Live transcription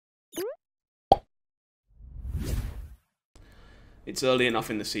It's early enough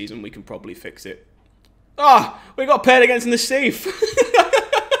in the season, we can probably fix it. Ah! We got paired against Nassif!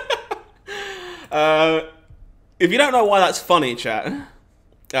 If you don't know why that's funny, chat,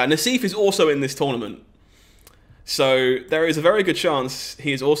 Nassif is also in this tournament. So there is a very good chance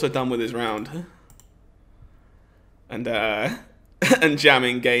he is also done with his round. And and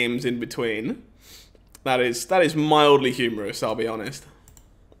jamming games in between. That is mildly humorous, I'll be honest.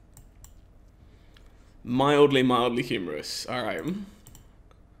 Mildly humorous. Alright.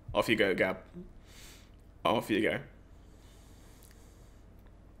 Off you go, Gab. Off you go.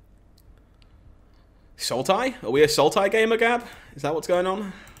 Sultai? Are we a Sultai gamer, Gab? Is that what's going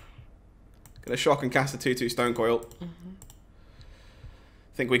on? Gonna shock and cast a 2/2 Stone Coil.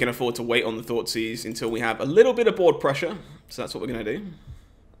 Think we can afford to wait on the Thoughtseize until we have a little bit of board pressure. So that's what we're gonna do.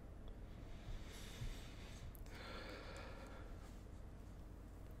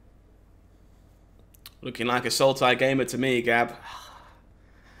 Looking like a Sultai gamer to me, Gab.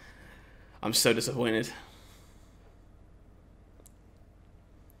 I'm so disappointed.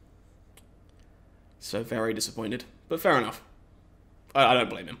 So very disappointed. But fair enough. I don't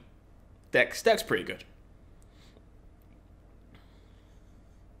blame him. Deck's pretty good.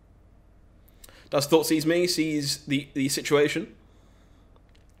 Does Thoughtseize me? Sees the situation.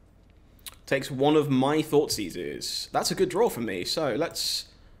 Takes one of my Thoughtseizes. That's a good draw for me. So let's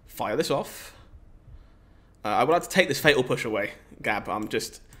fire this off. I would like to take this Fatal Push away, Gab.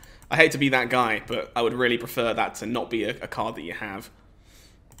 I hate to be that guy, but I would really prefer that to not be a card that you have.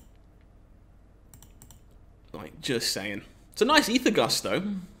 Like, just saying. It's a nice Ether Gust, though.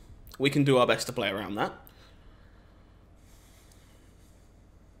 We can do our best to play around that.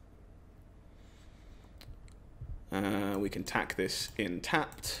 We can tack this in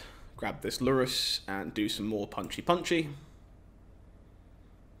tapped, grab this Lurus, and do some more punchy.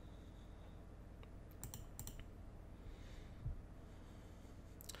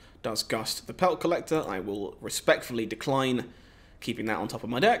 Does Gust the Pelt Collector. I will respectfully decline keeping that on top of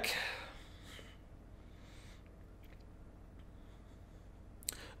my deck.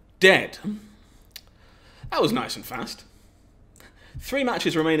 Dead. That was nice and fast. 3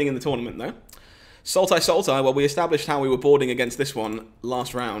 matches remaining in the tournament, though. Sultai, well, we established how we were boarding against this one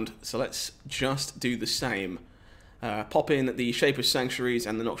last round, so let's just do the same. Pop in the Shaper's Sanctuaries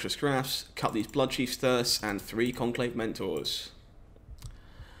and the Noxious Graphs, cut these Bloodchief's Thirsts, and 3 Conclave Mentors.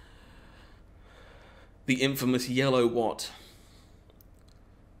 The infamous Yellowhat.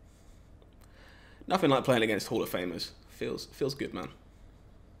 Nothing like playing against Hall of Famers. Feels good, man.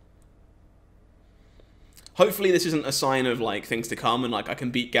 Hopefully this isn't a sign of like things to come and like I can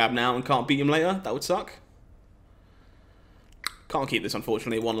beat Gab now and can't beat him later. That would suck. Can't keep this,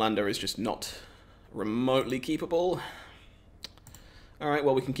 unfortunately. One lander is just not remotely keepable. Alright,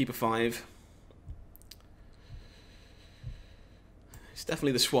 well we can keep a 5. It's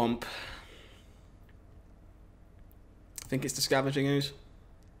definitely the Swamp. I think it's the Scavenging Ooze.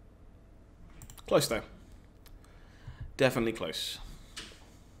 Close though. Definitely close.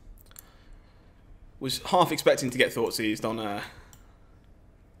 Was half expecting to get Thoughtseized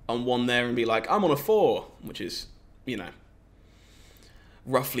on one there and be like, I'm on a 4, which is, you know,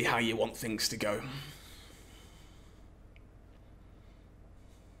 roughly how you want things to go.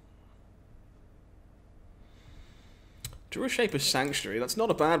 Drew a Shaper's Sanctuary. That's not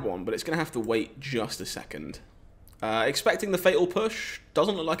a bad one, but it's going to have to wait just a second. Expecting the Fatal Push.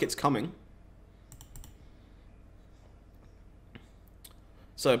 Doesn't look like it's coming.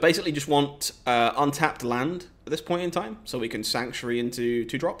 So basically just want untapped land at this point in time, so we can Sanctuary into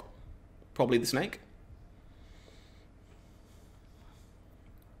 2-drop. Probably the Snake.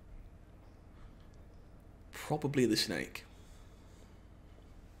 Probably the Snake.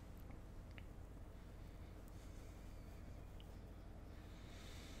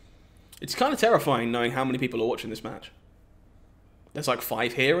 It's kind of terrifying knowing how many people are watching this match. There's like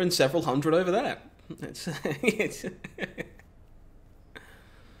 5 here and several hundred over there. It's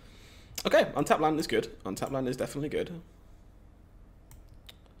okay, untapped land is good. Untapped land is definitely good.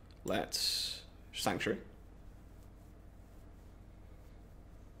 Let's Sanctuary.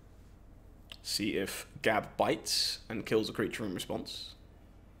 See if Gab bites and kills a creature in response.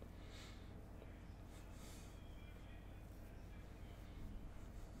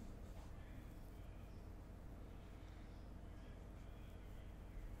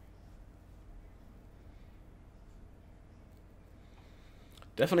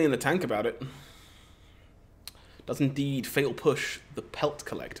 Definitely in the tank about it. Does indeed Fatal Push the Pelt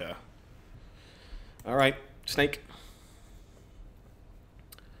Collector. Alright, Snake.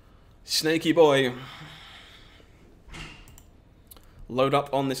 Snaky boy. Load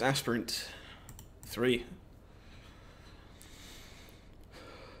up on this Aspirant. 3.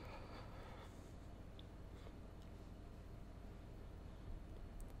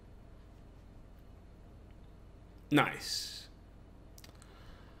 Nice.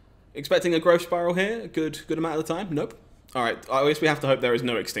 Expecting a growth spiral here? A good amount of the time? Nope. Alright, I guess we have to hope there is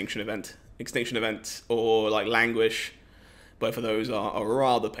no extinction event. Extinction event or like languish. Both of those are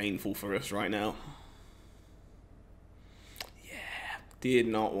rather painful for us right now. Yeah, did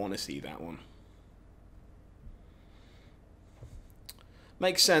not want to see that one.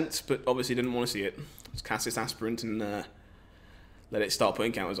 Makes sense, but obviously didn't want to see it. Let's cast this aspirant and let it start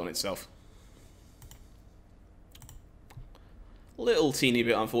putting counters on itself. Little teeny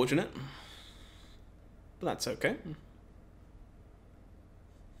bit unfortunate, but that's okay.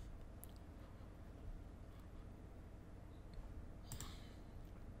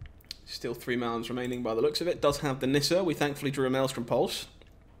 Still 3 mounds remaining by the looks of it. Does have the Nissa. We thankfully drew a Maelstrom Pulse,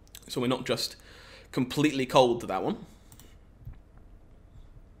 so we're not just completely cold to that one.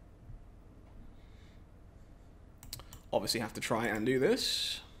 Obviously have to try and do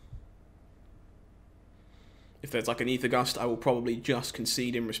this. If there's like an Ether Gust, I will probably just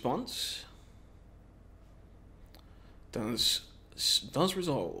concede in response. Does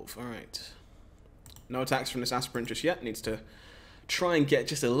resolve. Alright. No attacks from this aspirant just yet. Needs to try and get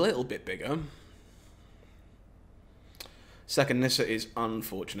just a little bit bigger. Second Nissa is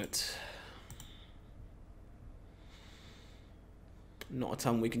unfortunate. Not a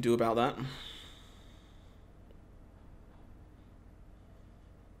ton we can do about that.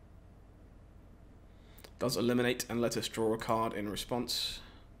 Does eliminate and let us draw a card in response.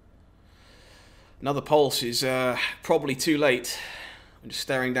 Another Pulse is probably too late. I'm just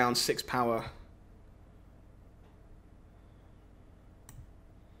staring down 6 power.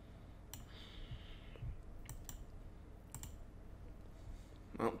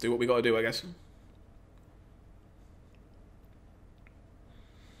 Well, do what we gotta do, I guess.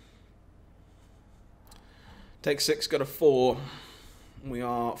 Take 6, got a 4. We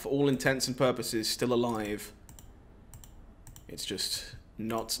are, for all intents and purposes, still alive. It's just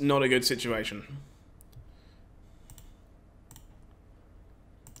not a good situation.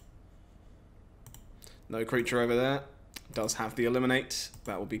 No creature over there. Does have the eliminate.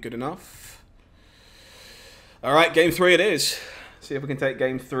 That will be good enough. Alright, game 3 it is. See if we can take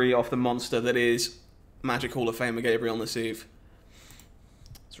game 3 off the monster that is Magic Hall of Famer Gabriel Nassif.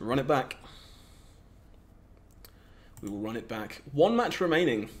 Let's run it back. We will run it back. 1 match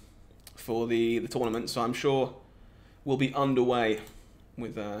remaining for the tournament, so I'm sure we'll be underway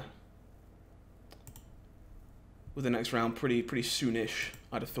with the next round pretty soonish,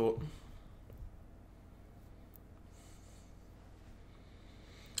 I'd have thought.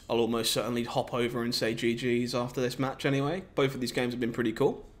 I'll almost certainly hop over and say GG's after this match anyway. Both of these games have been pretty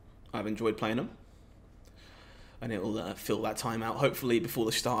cool. I've enjoyed playing them. And it will fill that time out, hopefully, before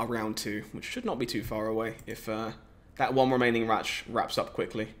the start of round 2, which should not be too far away if that 1 remaining match wraps up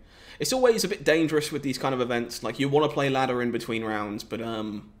quickly. It's always a bit dangerous with these kind of events. Like, you want to play ladder in between rounds, but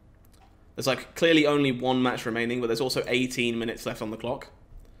there's like clearly only 1 match remaining, but there's also 18 minutes left on the clock.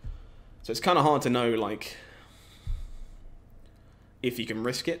 So it's kind of hard to know, like, if you can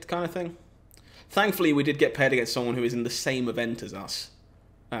risk it kind of thing. Thankfully, we did get paired against someone who is in the same event as us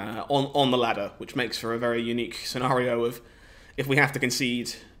on the ladder, which makes for a very unique scenario of if we have to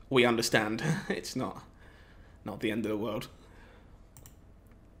concede, we understand. It's not the end of the world.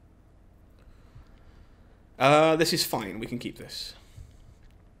 This is fine. We can keep this.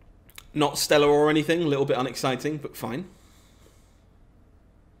 Not stellar or anything. A little bit unexciting, but fine.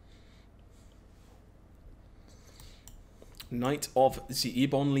 Knight of the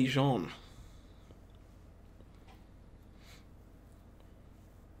Ebon Legion.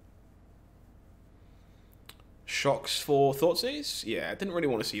 Shocks for Thoughtseize? Yeah, I didn't really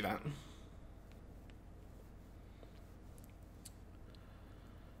want to see that.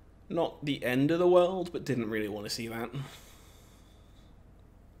 Not the end of the world, but didn't really want to see that.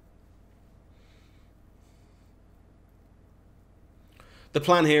 The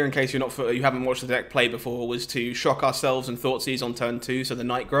plan here, in case you haven't watched the deck play before, was to shock ourselves and Thoughtseize on turn 2 so the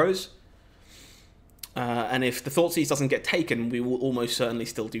Knight grows. And if the Thoughtseize doesn't get taken, we will almost certainly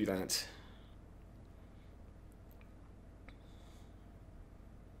still do that.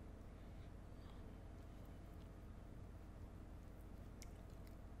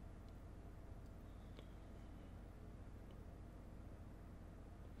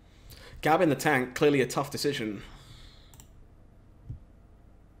 Gab in the tank, clearly a tough decision.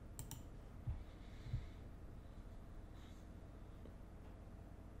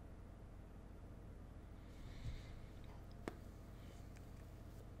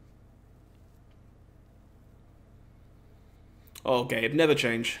 Oh, Gabe, never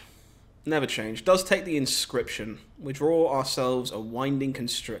change. Never change. Does take the inscription. We draw ourselves a Winding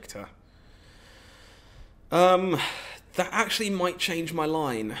Constrictor. That actually might change my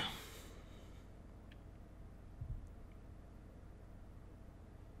line.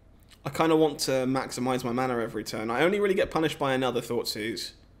 I kind of want to maximise my mana every turn. I only really get punished by another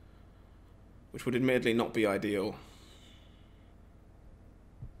Thoughtseize, which would admittedly not be ideal.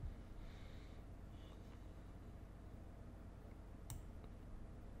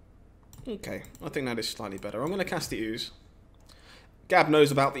 Okay, I think that is slightly better. I'm going to cast the Ooze. Gab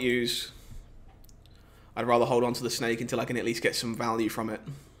knows about the Ooze. I'd rather hold on to the snake until I can at least get some value from it.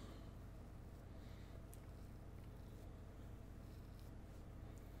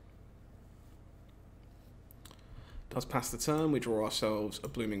 Does pass the turn, we draw ourselves a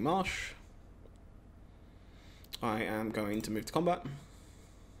Blooming Marsh. I am going to move to combat.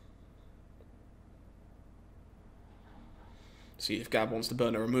 See if Gab wants to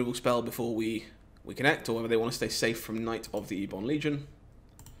burn a removal spell before we connect, or whether they want to stay safe from Knight of the Ebon Legion.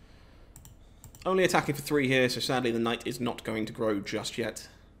 Only attacking for 3 here, so sadly the Knight is not going to grow just yet.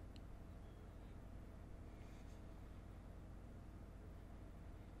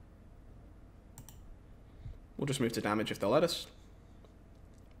 We'll just move to damage if they'll let us.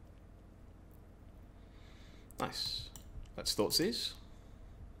 Nice. Let's Thoughtseize.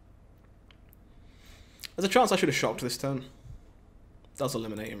 There's a chance I should have shocked this turn. Does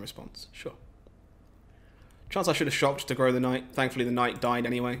eliminate in response, sure. Chance I should have shocked to grow the Knight. Thankfully the Knight died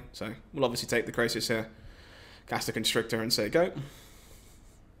anyway, so we'll obviously take the Crisis here. Cast a Constrictor and say go.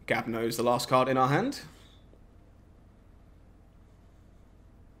 Gab knows the last card in our hand.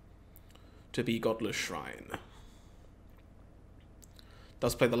 To be Godless Shrine.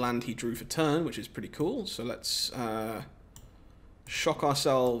 Does play the land he drew for turn, which is pretty cool. So let's shock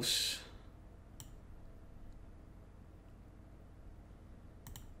ourselves.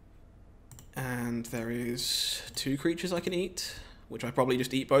 And there is 2 creatures I can eat, which I probably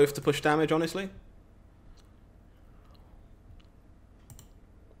just eat both to push damage, honestly.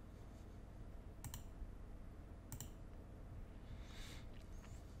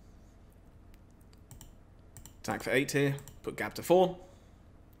 Attack for 8 here, put Gab to 4.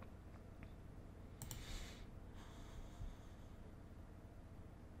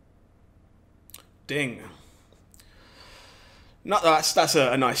 Ding. That's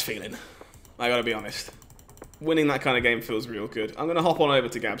a nice feeling. I gotta be honest. Winning that kind of game feels real good. I'm gonna hop on over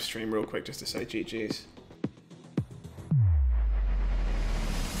to Gab's stream real quick just to say GG's.